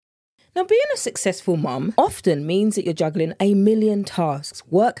Now, being a successful mum often means that you're juggling a million tasks,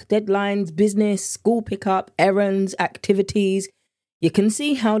 work deadlines, business, school pickup, errands, activities. You can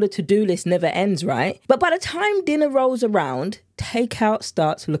see how the to-do list never ends, right? But by the time dinner rolls around, takeout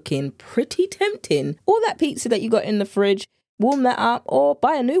starts looking pretty tempting. Or that pizza that you got in the fridge, warm that up or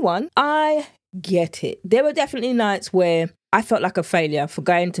buy a new one. I get it. There were definitely nights where I felt like a failure for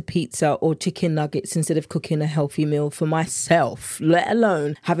going to pizza or chicken nuggets instead of cooking a healthy meal for myself, let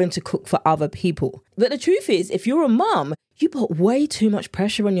alone having to cook for other people. But the truth is, if you're a mum, you put way too much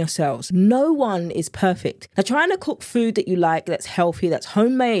pressure on yourselves. No one is perfect. Now, trying to cook food that you like, that's healthy, that's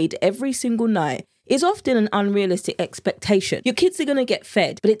homemade every single night is often an unrealistic expectation. Your kids are going to get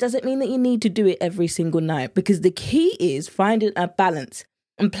fed, but it doesn't mean that you need to do it every single night, because the key is finding a balance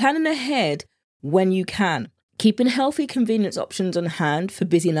and planning ahead when you can. Keeping healthy convenience options on hand for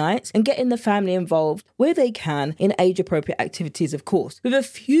busy nights and getting the family involved where they can in age-appropriate activities, of course. With a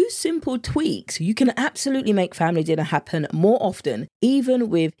few simple tweaks, you can absolutely make family dinner happen more often,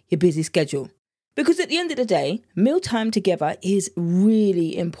 even with your busy schedule. Because at the end of the day, mealtime together is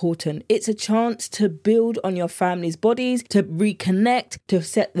really important. It's a chance to build on your family's bodies, to reconnect, to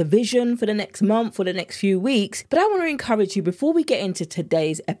set the vision for the next month or the next few weeks. But I want to encourage you, before we get into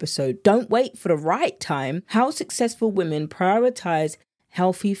today's episode, don't wait for the right time. How successful women prioritize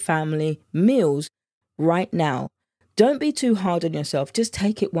healthy family meals right now. Don't be too hard on yourself. Just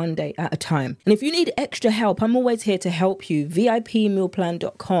take it one day at a time. And if you need extra help, I'm always here to help you.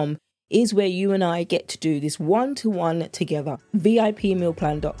 VIPmealplan.com is where you and I get to do this one-to-one together.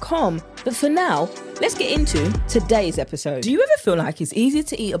 VIPmealplan.com. But for now, let's get into today's episode. Do you ever feel like it's easier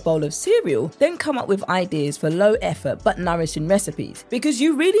to eat a bowl of cereal than come up with ideas for low effort but nourishing recipes? Because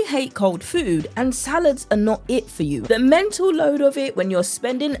you really hate cold food and salads are not it for you. The mental load of it when you're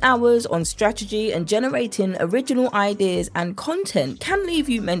spending hours on strategy and generating original ideas and content can leave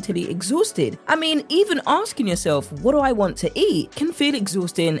you mentally exhausted. I mean, even asking yourself, what do I want to eat, can feel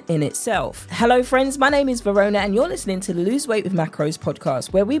exhausting in itself. Hello friends, my name is Verona and you're listening to the Lose Weight with Macros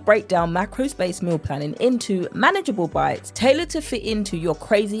podcast, where we break down macros-based meal planning into manageable bites tailored to fit into your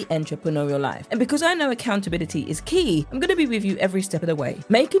crazy entrepreneurial life. And because I know accountability is key, I'm going to be with you every step of the way,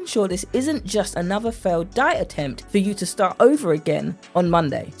 making sure this isn't just another failed diet attempt for you to start over again on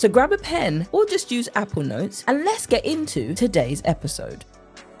Monday. So grab a pen or just use Apple Notes and let's get into today's episode.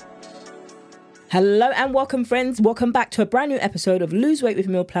 Hello and welcome friends. Welcome back to a brand new episode of Lose Weight with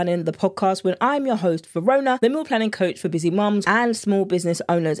Meal Planning, the podcast when I'm your host, Verona, the meal planning coach for busy mums and small business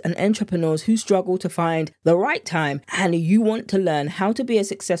owners and entrepreneurs who struggle to find the right time, and you want to learn how to be a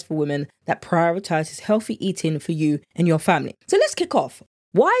successful woman that prioritizes healthy eating for you and your family. So let's kick off.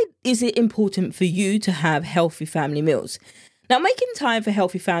 Why is it important for you to have healthy family meals? Now, making time for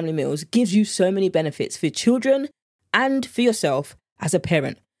healthy family meals gives you so many benefits for children and for yourself as a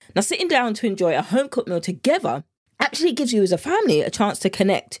parent. Now, sitting down to enjoy a home-cooked meal together actually gives you as a family a chance to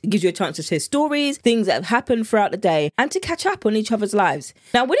connect. It gives you a chance to share stories, things that have happened throughout the day, and to catch up on each other's lives.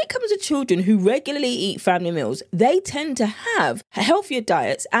 Now, when it comes to children who regularly eat family meals, they tend to have healthier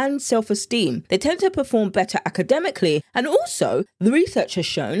diets and self-esteem. They tend to perform better academically, and also the research has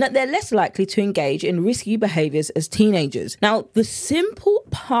shown that they're less likely to engage in risky behaviors as teenagers. Now, the simple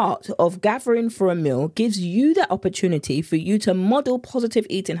part of gathering for a meal gives you the opportunity for you to model positive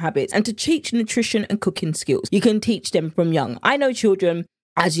eating habits and to teach nutrition and cooking skills. You can teach them from young. I know children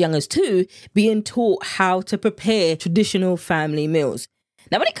as young as 2 being taught how to prepare traditional family meals.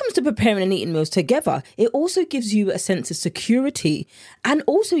 Now, when it comes to preparing and eating meals together, it also gives you a sense of security and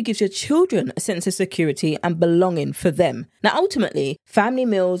also gives your children a sense of security and belonging for them. Now, ultimately, family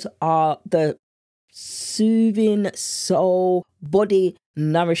meals are the soothing, soul, body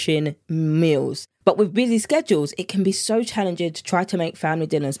nourishing meals. But with busy schedules, it can be so challenging to try to make family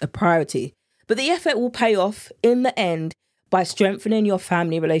dinners a priority. But the effort will pay off in the end by strengthening your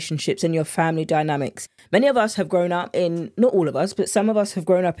family relationships and your family dynamics. Many of us have grown up in, not all of us, but some of us have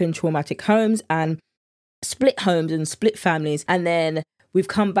grown up in traumatic homes and split homes and split families. And then we've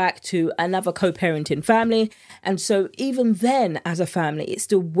come back to another co-parenting family. And so even then, as a family, it's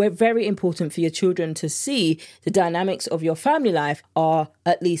still very important for your children to see the dynamics of your family life are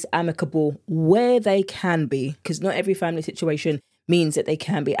at least amicable where they can be, because not every family situation means that they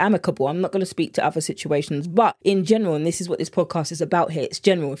can be amicable. I'm not going to speak to other situations, but in general, and this is what this podcast is about here, it's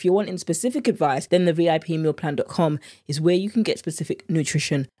general. If you're wanting specific advice, then the VIPmealplan.com is where you can get specific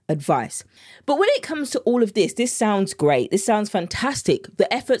nutrition advice. But when it comes to all of this sounds great. This sounds fantastic.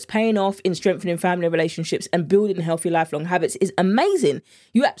 The efforts paying off in strengthening family relationships and building healthy lifelong habits is amazing.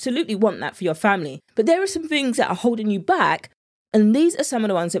 You absolutely want that for your family. But there are some things that are holding you back, and these are some of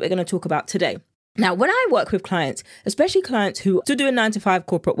the ones that we're going to talk about today. Now, when I work with clients, especially clients who still doing 9 to 5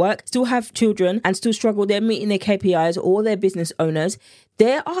 corporate work, still have children and still struggle, they're meeting their KPIs, or they're business owners,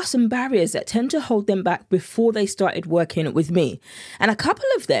 there are some barriers that tend to hold them back before they started working with me. And a couple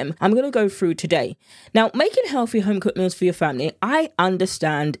of them I'm going to go through today. Now, making healthy home cooked meals for your family, I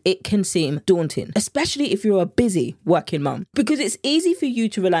understand it can seem daunting, especially if you're a busy working mum, because it's easy for you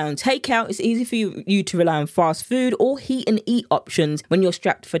to rely on takeout. It's easy for you to rely on fast food or heat and eat options when you're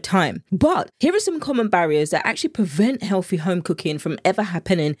strapped for time. But here are some common barriers that actually prevent healthy home cooking from ever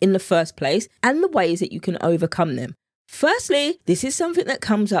happening in the first place, and the ways that you can overcome them. Firstly, this is something that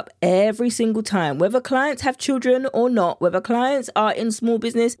comes up every single time, whether clients have children or not, whether clients are in small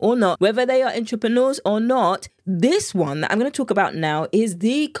business or not, whether they are entrepreneurs or not. This one that I'm going to talk about now is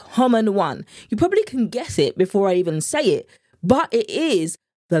the common one. You probably can guess it before I even say it, but it is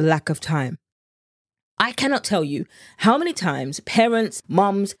the lack of time. I cannot tell you how many times parents,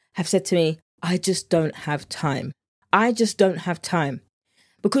 mums have said to me, I just don't have time. I just don't have time.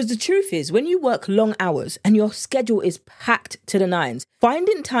 Because the truth is, when you work long hours and your schedule is packed to the nines,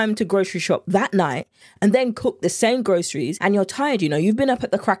 finding time to grocery shop that night and then cook the same groceries, and you're tired, you've been up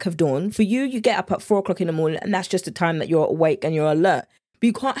at the crack of dawn. For you get up at 4 o'clock in the morning, and that's just the time that you're awake and you're alert. But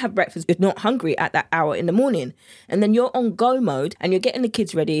you can't have breakfast if you're not hungry at that hour in the morning. And then you're on go mode and you're getting the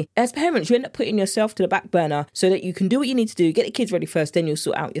kids ready. As parents, you end up putting yourself to the back burner so that you can do what you need to do, get the kids ready first, then you'll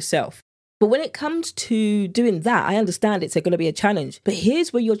sort out yourself. But when it comes to doing that, I understand it's going to be a challenge. But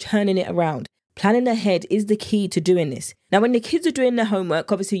here's where you're turning it around. Planning ahead is the key to doing this. Now, when the kids are doing their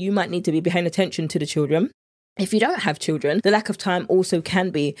homework, obviously you might need to be paying attention to the children. If you don't have children, the lack of time also can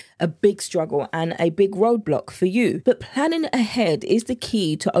be a big struggle and a big roadblock for you. But planning ahead is the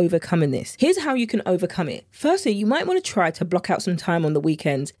key to overcoming this. Here's how you can overcome it. Firstly, you might want to try to block out some time on the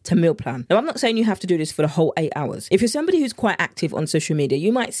weekends to meal plan. Now, I'm not saying you have to do this for the whole 8 hours. If you're somebody who's quite active on social media,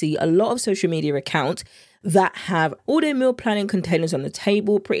 you might see a lot of social media accounts that have all their meal planning containers on the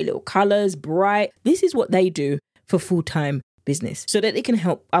table, pretty little colors, bright. This is what they do for full-time business, so that they can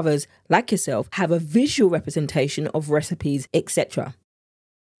help others like yourself have a visual representation of recipes, etc.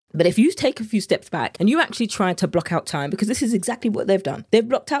 But if you take a few steps back and you actually try to block out time, because this is exactly what they've done. They've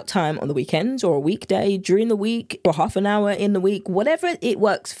blocked out time on the weekends or a weekday, during the week, or half an hour in the week, whatever it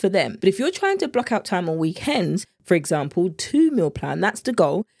works for them. But if you're trying to block out time on weekends, for example, to meal plan, that's the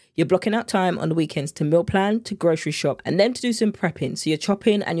goal. You're blocking out time on the weekends to meal plan, to grocery shop, and then to do some prepping. So you're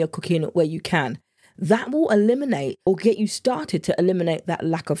chopping and you're cooking where you can. That will eliminate or get you started to eliminate that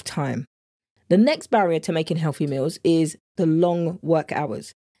lack of time. The next barrier to making healthy meals is the long work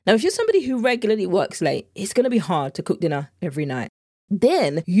hours. Now, if you're somebody who regularly works late, it's going to be hard to cook dinner every night.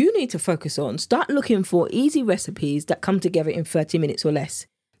 Then you need to focus on start looking for easy recipes that come together in 30 minutes or less.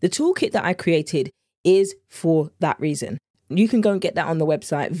 The toolkit that I created is for that reason. You can go and get that on the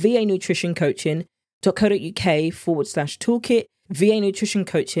website, vanutritioncoaching.co.uk/toolkit,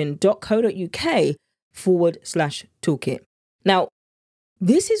 vanutritioncoaching.co.uk/toolkit. Now,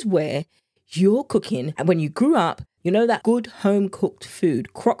 this is where you're cooking. And when you grew up, that good home cooked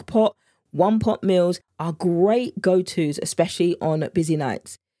food, crock pot, one pot meals are great go-tos, especially on busy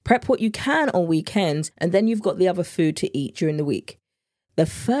nights. Prep what you can on weekends, and then you've got the other food to eat during the week. The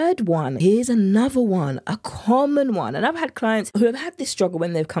third one, here's another one, a common one. And I've had clients who have had this struggle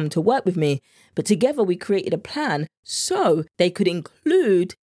when they've come to work with me, but together we created a plan so they could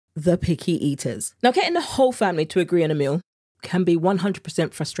include the picky eaters. Now, getting the whole family to agree on a meal can be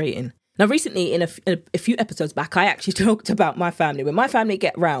 100% frustrating. Now, recently, in a few episodes back, I actually talked about my family. When my family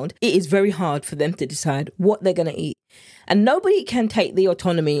get round, it is very hard for them to decide what they're going to eat. And nobody can take the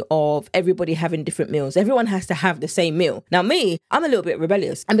autonomy of everybody having different meals. Everyone has to have the same meal. Now, me, I'm a little bit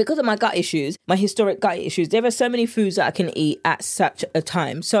rebellious. And because of my gut issues, my historic gut issues, there are so many foods that I can eat at such a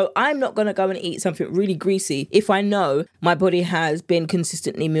time. So I'm not going to go and eat something really greasy if I know my body has been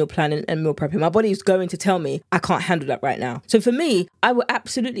consistently meal planning and meal prepping. My body is going to tell me I can't handle that right now. So for me, I will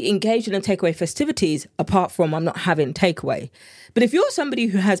absolutely engage in the takeaway festivities apart from I'm not having takeaway. But if you're somebody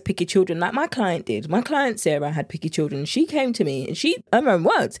who has picky children, like my client did, my client Sarah had picky children. She came to me and she, in her own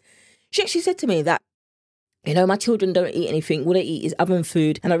words, she actually said to me that, my children don't eat anything. All they eat is oven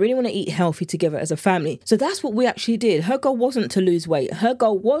food. And I really want to eat healthy together as a family. So that's what we actually did. Her goal wasn't to lose weight. Her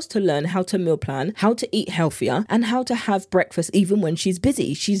goal was to learn how to meal plan, how to eat healthier, and how to have breakfast even when she's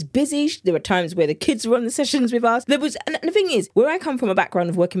busy. She's busy. There were times where the kids were on the sessions with us. And the thing is, where I come from a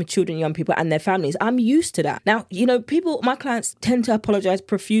background of working with children, young people and their families, I'm used to that. Now, my clients tend to apologize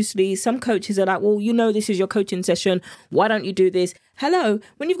profusely. Some coaches are like, well, this is your coaching session. Why don't you do this? Hello,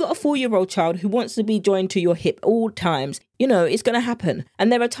 when you've got a 4-year-old child who wants to be joined to your hip all times, it's going to happen.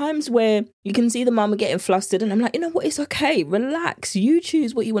 And there are times where you can see the mama getting flustered and I'm like, you know what, it's okay, relax. You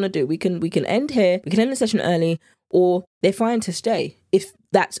choose what you want to do. We can end here, we can end the session early, or they're fine to stay if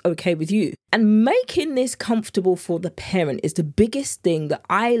that's okay with you. And making this comfortable for the parent is the biggest thing that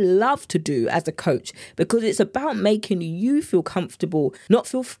I love to do as a coach, because it's about making you feel comfortable, not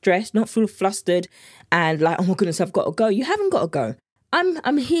feel stressed, not feel flustered and like, oh my goodness, I've got to go. You haven't got to go.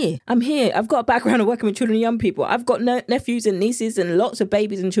 I'm here. I've got a background of working with children and young people. I've got nephews and nieces and lots of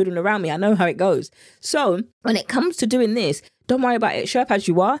babies and children around me. I know how it goes. So when it comes to doing this, don't worry about it. Show up as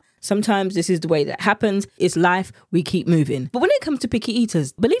you are. Sometimes this is the way that happens. It's life. We keep moving. But when it comes to picky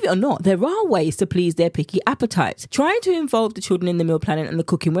eaters, believe it or not, there are ways to please their picky appetites. Trying to involve the children in the meal planning and the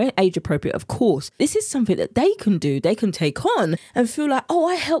cooking where age appropriate, of course. This is something that they can do. They can take on and feel like, oh,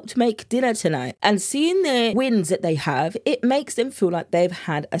 I helped make dinner tonight. And seeing their wins that they have, it makes them feel like they've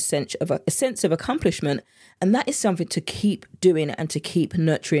had a sense of accomplishment. And that is something to keep doing and to keep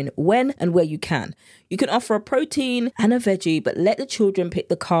nurturing when and where you can. You can offer a protein and a veggie, but let the children pick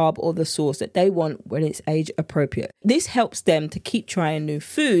the carb or the sauce that they want when it's age appropriate. This helps them to keep trying new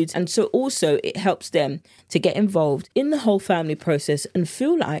foods. And so also it helps them to get involved in the whole family process and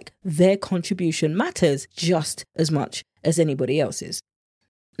feel like their contribution matters just as much as anybody else's.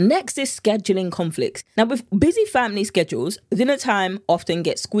 Next is scheduling conflicts. Now, with busy family schedules, dinner time often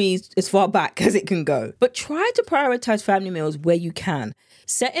gets squeezed as far back as it can go. But try to prioritize family meals where you can.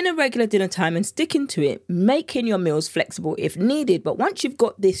 Setting a regular dinner time and sticking to it, making your meals flexible if needed. But once you've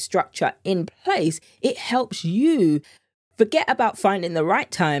got this structure in place, it helps you forget about finding the right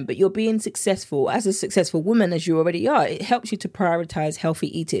time, but you're being successful as a successful woman as you already are. It helps you to prioritize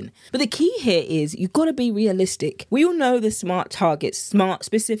healthy eating. But the key here is you've got to be realistic. We all know the SMART targets: smart,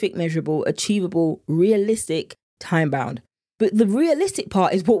 specific, measurable, achievable, realistic, time-bound. But the realistic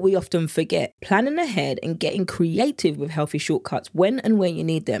part is what we often forget. Planning ahead and getting creative with healthy shortcuts when and where you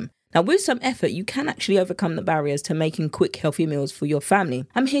need them. Now, with some effort, you can actually overcome the barriers to making quick, healthy meals for your family.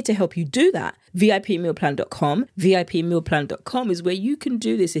 I'm here to help you do that. VIPmealplan.com. VIPmealplan.com is where you can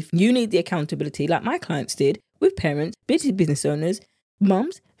do this if you need the accountability like my clients did with parents, busy business owners,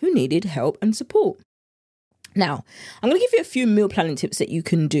 mums who needed help and support. Now, I'm going to give you a few meal planning tips that you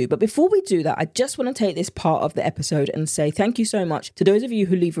can do. But before we do that, I just want to take this part of the episode and say thank you so much to those of you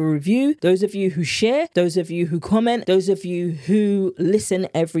who leave a review, those of you who share, those of you who comment, those of you who listen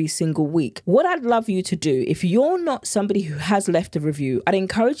every single week. What I'd love you to do, if you're not somebody who has left a review, I'd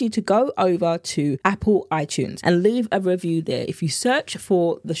encourage you to go over to Apple iTunes and leave a review there. If you search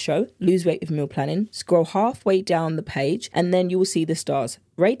for the show, Lose Weight with Meal Planning, scroll halfway down the page and then you will see the stars.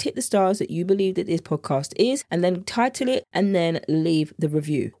 Rate it the stars that you believe that this podcast is, and then title it and then leave the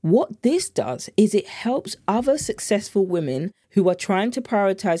review. What this does is it helps other successful women who are trying to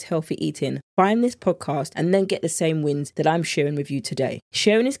prioritize healthy eating find this podcast and then get the same wins that I'm sharing with you today.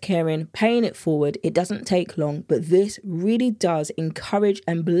 Sharing is caring, paying it forward. It doesn't take long, but this really does encourage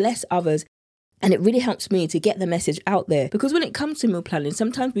and bless others. And it really helps me to get the message out there, because when it comes to meal planning,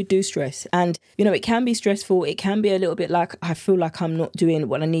 sometimes we do stress and, it can be stressful. It can be a little bit like, I feel like I'm not doing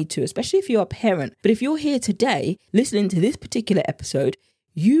what I need to, especially if you're a parent. But if you're here today listening to this particular episode,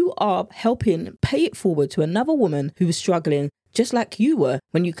 you are helping pay it forward to another woman who is struggling just like you were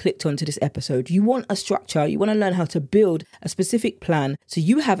when you clicked onto this episode. You want a structure. You want to learn how to build a specific plan so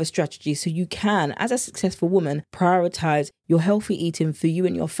you have a strategy so you can, as a successful woman, prioritize your healthy eating for you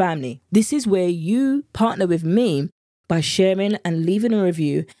and your family. This is where you partner with me by sharing and leaving a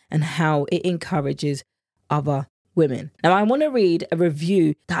review and how it encourages other women. Now, I want to read a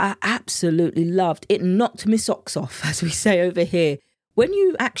review that I absolutely loved. It knocked my socks off, as we say over here. When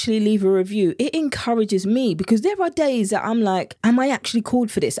you actually leave a review, it encourages me, because there are days that I'm like, am I actually called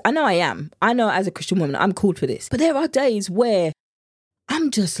for this? I know I am. I know as a Christian woman, I'm called for this. But there are days where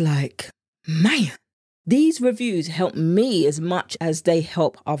I'm just like, man, these reviews help me as much as they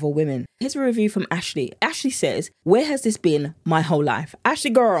help other women. Here's a review from Ashley. Ashley says, where has this been my whole life?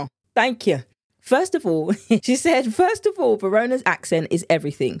 Ashley girl, thank you. First of all, she said, Verona's accent is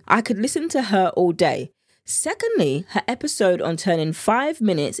everything. I could listen to her all day. Secondly, her episode on turning 5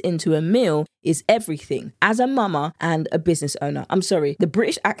 minutes into a meal is everything. As a mama and a business owner, I'm sorry, the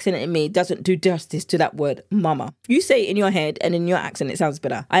British accent in me doesn't do justice to that word, mama. You say it in your head and in your accent, it sounds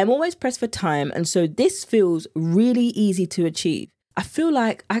better. I am always pressed for time, and so this feels really easy to achieve. I feel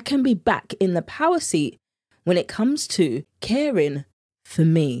like I can be back in the power seat when it comes to caring for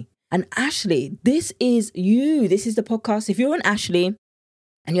me. And Ashley, this is you. This is the podcast. If you're an Ashley,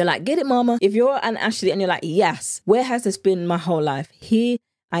 and you're like, get it, mama. If you're an Ashley and you're like, yes, where has this been my whole life? Here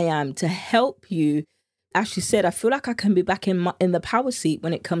I am to help you Ashley said, I feel like I can be back in the power seat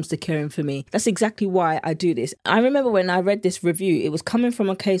when it comes to caring for me. That's exactly why I do this. I remember when I read this review, it was coming from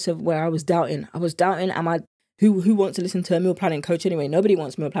a case of where I was doubting, am I... Who wants to listen to a meal planning coach anyway? Nobody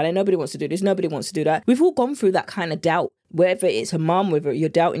wants meal planning. Nobody wants to do this. Nobody wants to do that. We've all gone through that kind of doubt, whether it's a mom, whether you're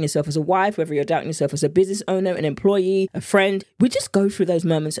doubting yourself as a wife, whether you're doubting yourself as a business owner, an employee, a friend. We just go through those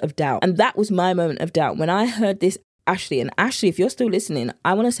moments of doubt. And that was my moment of doubt. When I heard this, Ashley, and Ashley, if you're still listening,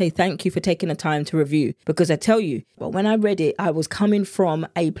 I want to say thank you for taking the time to review, because I tell you, but when I read it, I was coming from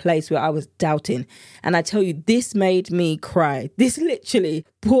a place where I was doubting. And I tell you, this made me cry. This literally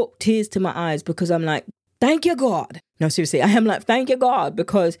brought tears to my eyes, because I'm like, thank you, God. No, seriously, I am like, thank you, God,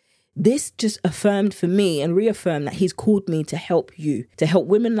 because this just affirmed for me and reaffirmed that he's called me to help you, to help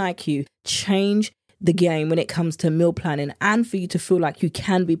women like you change the game when it comes to meal planning, and for you to feel like you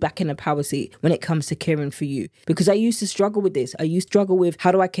can be back in a power seat when it comes to caring for you. Because I used to struggle with this. I used to struggle with,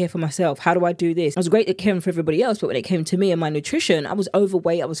 how do I care for myself? How do I do this? I was great at caring for everybody else, but when it came to me and my nutrition, I was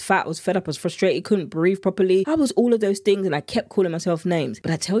overweight, I was fat, I was fed up, I was frustrated, couldn't breathe properly. I was all of those things, and I kept calling myself names. But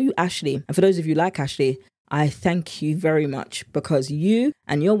I tell you, Ashley, and for those of you like Ashley, I thank you very much, because you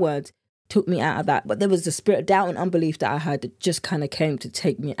and your words took me out of that. But there was the spirit of doubt and unbelief that I had that just kind of came to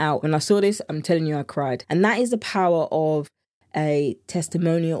take me out. When I saw this, I'm telling you, I cried. And that is the power of a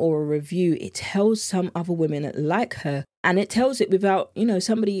testimonial or a review. It tells some other women like her, and it tells it without,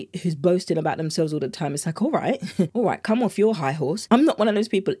 somebody who's boasting about themselves all the time. It's like, all right, come off your high horse. I'm not one of those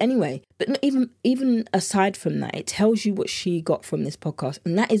people anyway. But even aside from that, it tells you what she got from this podcast.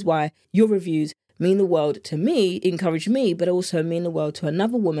 And that is why your reviews mean the world to me, encourage me, but also mean the world to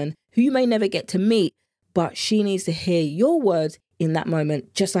another woman who you may never get to meet, but she needs to hear your words in that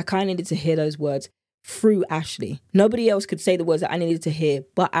moment, just like I needed to hear those words through Ashley. Nobody else could say the words that I needed to hear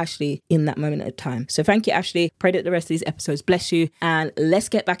but Ashley in that moment of time. So thank you, Ashley. Pray that the rest of these episodes bless you. And let's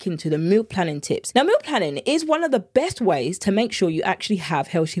get back into the meal planning tips. Now, meal planning is one of the best ways to make sure you actually have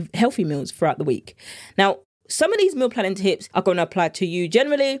healthy meals throughout the week. Now, some of these meal planning tips are going to apply to you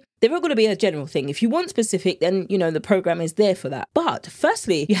generally. They're not going to be a general thing. If you want specific, then, the program is there for that. But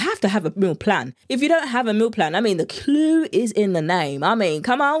firstly, you have to have a meal plan. If you don't have a meal plan, the clue is in the name.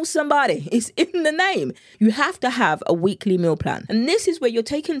 Come on, somebody. It's in the name. You have to have a weekly meal plan. And this is where you're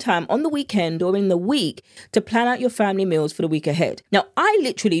taking time on the weekend or in the week to plan out your family meals for the week ahead. Now, I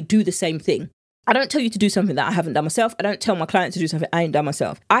literally do the same thing. I don't tell you to do something that I haven't done myself. I don't tell my clients to do something I ain't done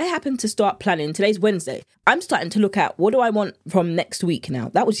myself. I happen to start planning. Today's Wednesday. I'm starting to look at, what do I want from next week now?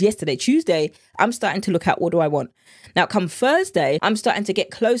 That was yesterday. Tuesday, I'm starting to look at, what do I want? Now, come Thursday, I'm starting to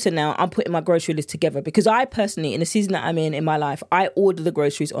get closer now. I'm putting my grocery list together, because I personally, in the season that I'm in my life, I order the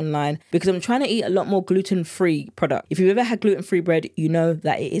groceries online because I'm trying to eat a lot more gluten-free product. If you've ever had gluten-free bread, you know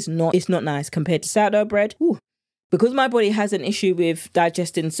that it's not nice compared to sourdough bread. Ooh. Because my body has an issue with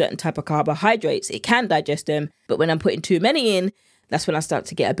digesting certain type of carbohydrates, it can digest them. But when I'm putting too many in, that's when I start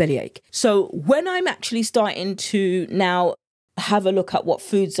to get a bellyache. So when I'm actually starting to now have a look at what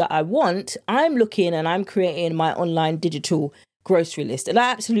foods that I want, I'm looking and I'm creating my online digital grocery list. And I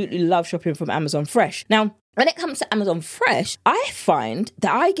absolutely love shopping from Amazon Fresh. Now, when it comes to Amazon Fresh, I find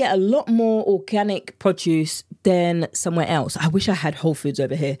that I get a lot more organic produce than somewhere else. I wish I had Whole Foods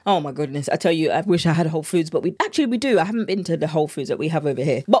over here. Oh my goodness. I tell you, I wish I had Whole Foods, but we do. I haven't been to the Whole Foods that we have over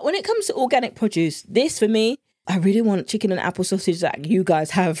here. But when it comes to organic produce, this for me, I really want chicken and apple sausage that you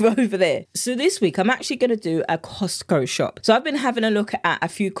guys have over there. So this week, I'm actually going to do a Costco shop. So I've been having a look at a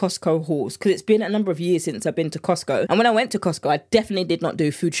few Costco hauls, because it's been a number of years since I've been to Costco. And when I went to Costco, I definitely did not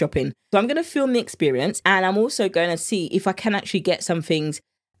do food shopping. So I'm going to film the experience, and I'm also going to see if I can actually get some things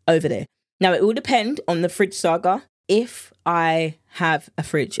over there. Now, it will depend on the fridge saga. If I have a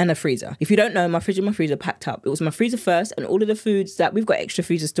fridge and a freezer. If you don't know, my fridge and my freezer packed up. It was my freezer first, and all of the foods that we've got extra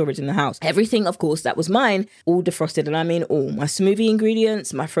freezer storage in the house. Everything, of course, that was mine, all defrosted. And I mean all. My smoothie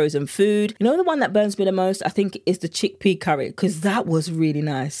ingredients, my frozen food. You know, the one that burns me the most, I think, is the chickpea curry, because that was really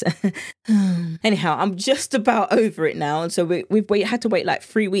nice. Anyhow, I'm just about over it now. And so we had to wait like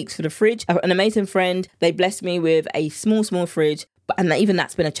 3 weeks for the fridge. An amazing friend, they blessed me with a small fridge. And even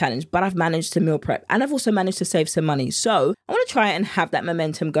that's been a challenge, but I've managed to meal prep, and I've also managed to save some money. So I want to try and have that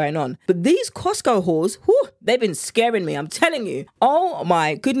momentum going on. But these Costco hauls, they've been scaring me. I'm telling you. Oh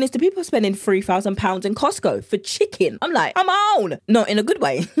my goodness. The people are spending £3,000 in Costco for chicken. I'm like, I'm on. Not in a good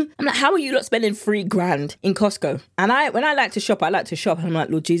way. I'm like, how are you not spending $3,000 in Costco? And when I like to shop, And I'm like,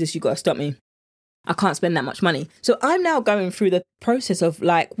 Lord Jesus, you got to stop me. I can't spend that much money. So I'm now going through the process of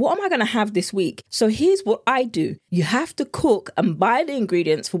like, what am I going to have this week? So here's what I do. You have to cook and buy the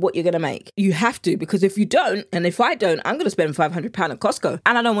ingredients for what you're going to make. You have to, because if you don't, and if I don't, I'm going to spend £500 at Costco.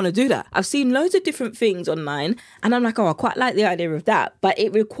 And I don't want to do that. I've seen loads of different things online, and I'm like, oh, I quite like the idea of that. But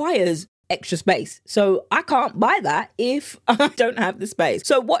it requires extra space. So I can't buy that if I don't have the space.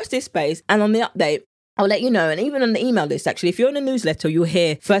 So watch this space, and on the update, I'll let you know. And even on the email list, actually, if you're on the newsletter, you'll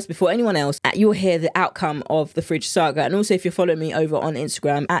hear first before anyone else, you'll hear the outcome of the fridge saga. And also if you're following me over on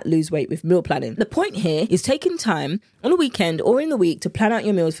Instagram at Lose Weight with Meal Planning. The point here is taking time on a weekend or in the week to plan out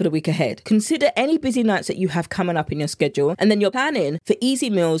your meals for the week ahead. Consider any busy nights that you have coming up in your schedule. And then you're planning for easy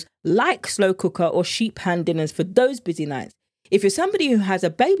meals like slow cooker or sheet pan dinners for those busy nights. If you're somebody who has a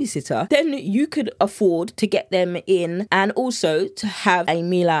babysitter, then you could afford to get them in and also to have a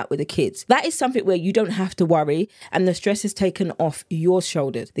meal out with the kids. That is something where you don't have to worry and the stress is taken off your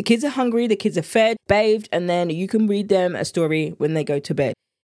shoulders. The kids are hungry, the kids are fed, bathed, and then you can read them a story when they go to bed.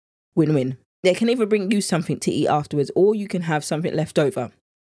 Win-win. They can either bring you something to eat afterwards or you can have something left over.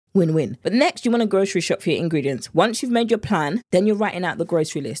 Win-win. But next, you want to grocery shop for your ingredients. Once you've made your plan, then you're writing out the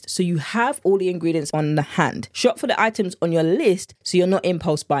grocery list. So you have all the ingredients on the hand. Shop for the items on your list so you're not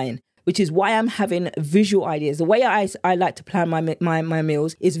impulse buying, which is why I'm having visual ideas. The way I like to plan my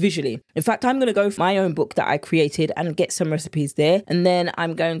meals is visually. In fact, I'm going to go for my own book that I created and get some recipes there. And then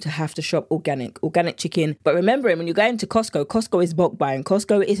I'm going to have to shop organic chicken. But remembering when you're going to Costco is bulk buying.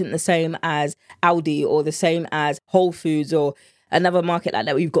 Costco isn't the same as Aldi or the same as Whole Foods or another market like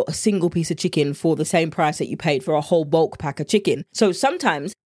that where you've got a single piece of chicken for the same price that you paid for a whole bulk pack of chicken. So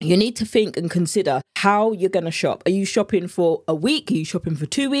sometimes you need to think and consider how you're going to shop. Are you shopping for a week? Are you shopping for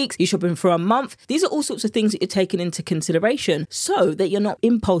 2 weeks? Are you shopping for a month? These are all sorts of things that you're taking into consideration so that you're not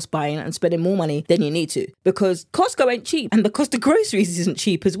impulse buying and spending more money than you need to. Because Costco ain't cheap and the cost of groceries isn't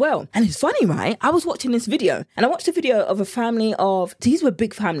cheap as well. And it's funny, right? I was watching this video and I watched a video of a family of, these were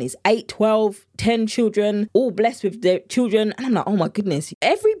big families, 8, 12, 10 children, all blessed with their children. And I'm like, oh my goodness.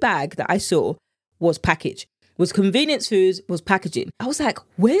 Every bag that I saw was packaged. Was convenience foods, was packaging. I was like,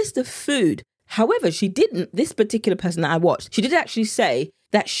 where's the food? However, this particular person that I watched, she did actually say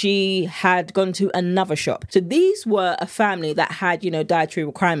that she had gone to another shop. So these were a family that had, dietary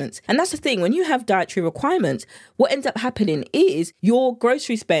requirements. And that's the thing, when you have dietary requirements, what ends up happening is your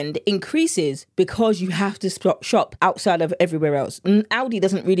grocery spend increases because you have to shop outside of everywhere else. And Aldi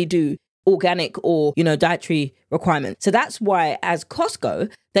doesn't really do organic or, dietary requirements. So that's why as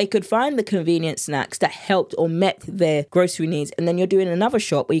Costco, they could find the convenient snacks that helped or met their grocery needs. And then you're doing another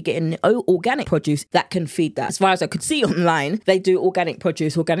shop where you're getting organic produce that can feed that. As far as I could see online, they do organic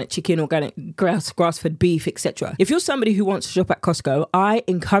produce, organic chicken, organic grass-fed beef, etc. If you're somebody who wants to shop at Costco, I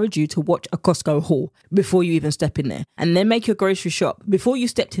encourage you to watch a Costco haul before you even step in there. And then make your grocery shop. Before you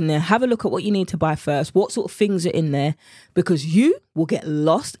stepped in there, have a look at what you need to buy first, what sort of things are in there, because you will get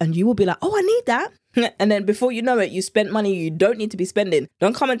lost and you will be like, oh, I need that. And then before you know it, you spent money you don't need to be spending.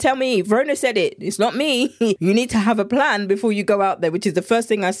 Don't come and tell me, Verona said it. It's not me. You need to have a plan before you go out there, which is the first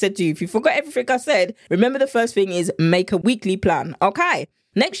thing I said to you. If you forgot everything I said, remember the first thing is make a weekly plan. Okay.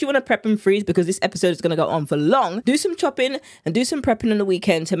 Next, you want to prep and freeze because this episode is going to go on for long. Do some chopping and do some prepping on the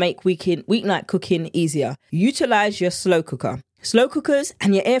weekend to make weeknight cooking easier. Utilize your slow cooker. Slow cookers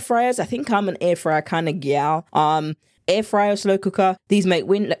and your air fryers. I think I'm an air fryer kind of gal. Air fryer, slow cooker, these make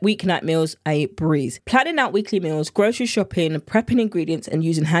weeknight meals a breeze. Planning out weekly meals, grocery shopping, prepping ingredients, and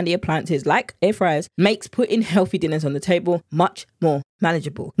using handy appliances like air fryers makes putting healthy dinners on the table much more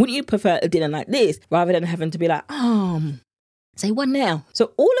manageable. Wouldn't you prefer a dinner like this rather than having to be like, say what now?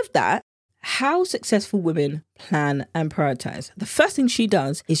 So all of that, how successful women plan and prioritize. The first thing she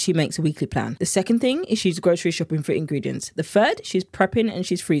does is she makes a weekly plan. The second thing is she's grocery shopping for ingredients. The third, she's prepping and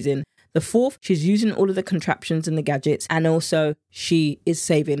she's freezing. The fourth, she's using all of the contraptions and the gadgets, and also she is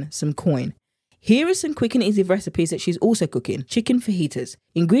saving some coin. Here are some quick and easy recipes that she's also cooking. Chicken fajitas.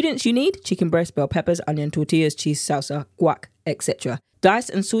 Ingredients you need: chicken breast, bell peppers, onion, tortillas, cheese, salsa, guac, etc. Dice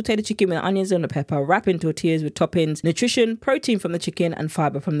and saute the chicken with onions and the pepper, wrap in tortillas with toppings, nutrition, protein from the chicken, and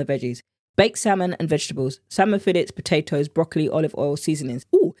fiber from the veggies. Baked salmon and vegetables, salmon fillets, potatoes, broccoli, olive oil, seasonings.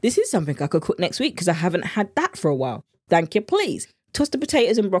 Ooh, this is something I could cook next week because I haven't had that for a while. Thank you, please. Toss the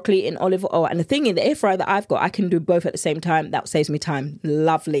potatoes and broccoli in olive oil. And the thing in the air fryer that I've got, I can do both at the same time. That saves me time.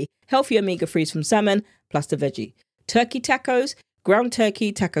 Lovely. Healthy omega-3s from salmon, plus the veggie. Turkey tacos, ground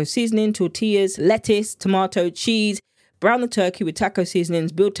turkey, taco seasoning, tortillas, lettuce, tomato, cheese. Brown the turkey with taco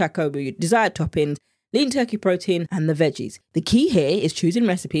seasonings, build taco with your desired toppings, lean turkey protein, and the veggies. The key here is choosing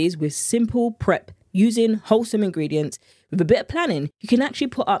recipes with simple prep, using wholesome ingredients. With a bit of planning, you can actually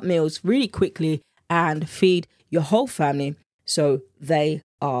put up meals really quickly and feed your whole family so they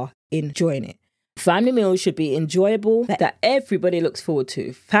are enjoying it. Family meals should be enjoyable, that everybody looks forward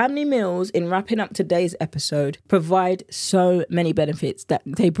to. Family meals, in wrapping up today's episode, provide so many benefits that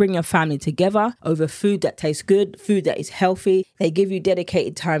they bring your family together over food that tastes good, food that is healthy. They give you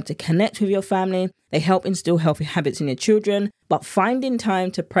dedicated time to connect with your family. They help instill healthy habits in your children. But finding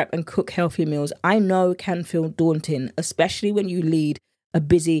time to prep and cook healthy meals, I know can feel daunting, especially when you lead a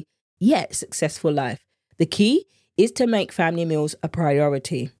busy yet successful life. The key is to make family meals a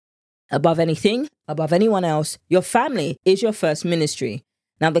priority. Above anything, above anyone else, your family is your first ministry.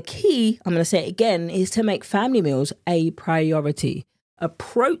 Now, the key, I'm going to say it again, is to make family meals a priority.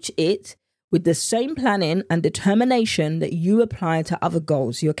 Approach it with the same planning and determination that you apply to other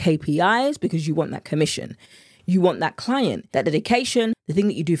goals, your KPIs, because you want that commission. You want that client, that dedication, the thing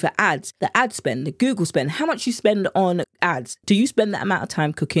that you do for ads, the ad spend, the Google spend, how much you spend on ads. Do you spend that amount of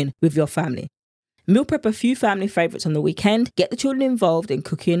time cooking with your family? Meal prep a few family favourites on the weekend, get the children involved in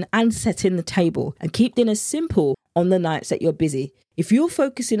cooking and setting the table, and keep dinner simple on the nights that you're busy. If you're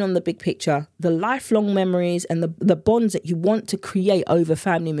focusing on the big picture, the lifelong memories and the bonds that you want to create over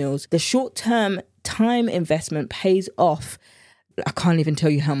family meals, the short-term time investment pays off. I can't even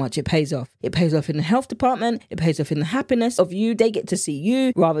tell you how much it pays off. It pays off in the health department. It pays off in the happiness of you. They get to see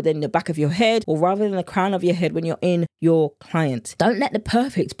you rather than the back of your head or rather than the crown of your head when you're in your client. Don't let the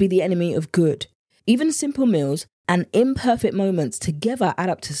perfect be the enemy of good. Even simple meals and imperfect moments together add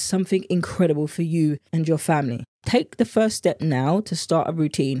up to something incredible for you and your family. Take the first step now to start a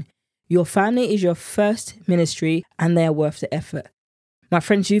routine. Your family is your first ministry and they are worth the effort. My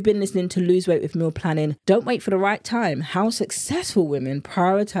friends, you've been listening to Lose Weight with Meal Planning. Don't wait for the right time. How successful women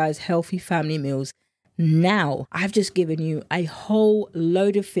prioritize healthy family meals now. I've just given you a whole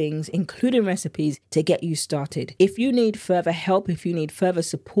load of things, including recipes, to get you started. If you need further help, if you need further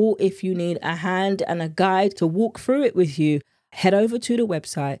support, if you need a hand and a guide to walk through it with you, head over to the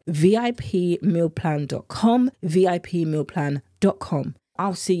website vipmealplan.com, vipmealplan.com.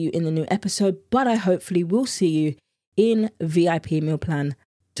 I'll see you in the new episode, but I hopefully will see you in vipmealplan.com.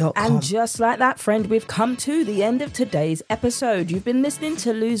 And just like that, friend, we've come to the end of today's episode. You've been listening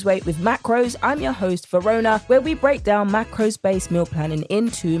to Lose Weight with Macros. I'm your host, Verona, where we break down macros-based meal planning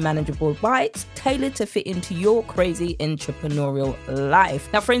into manageable bites tailored to fit into your crazy entrepreneurial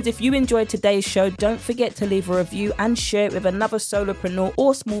life. Now, friends, if you enjoyed today's show, don't forget to leave a review and share it with another solopreneur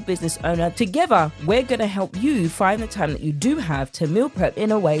or small business owner. Together, we're going to help you find the time that you do have to meal prep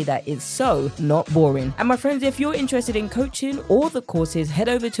in a way that is so not boring. And my friends, if you're interested in coaching or the courses, head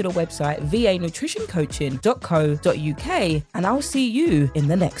over to the website vanutritioncoaching.co.uk and I'll see you in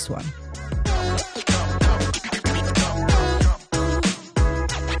the next one.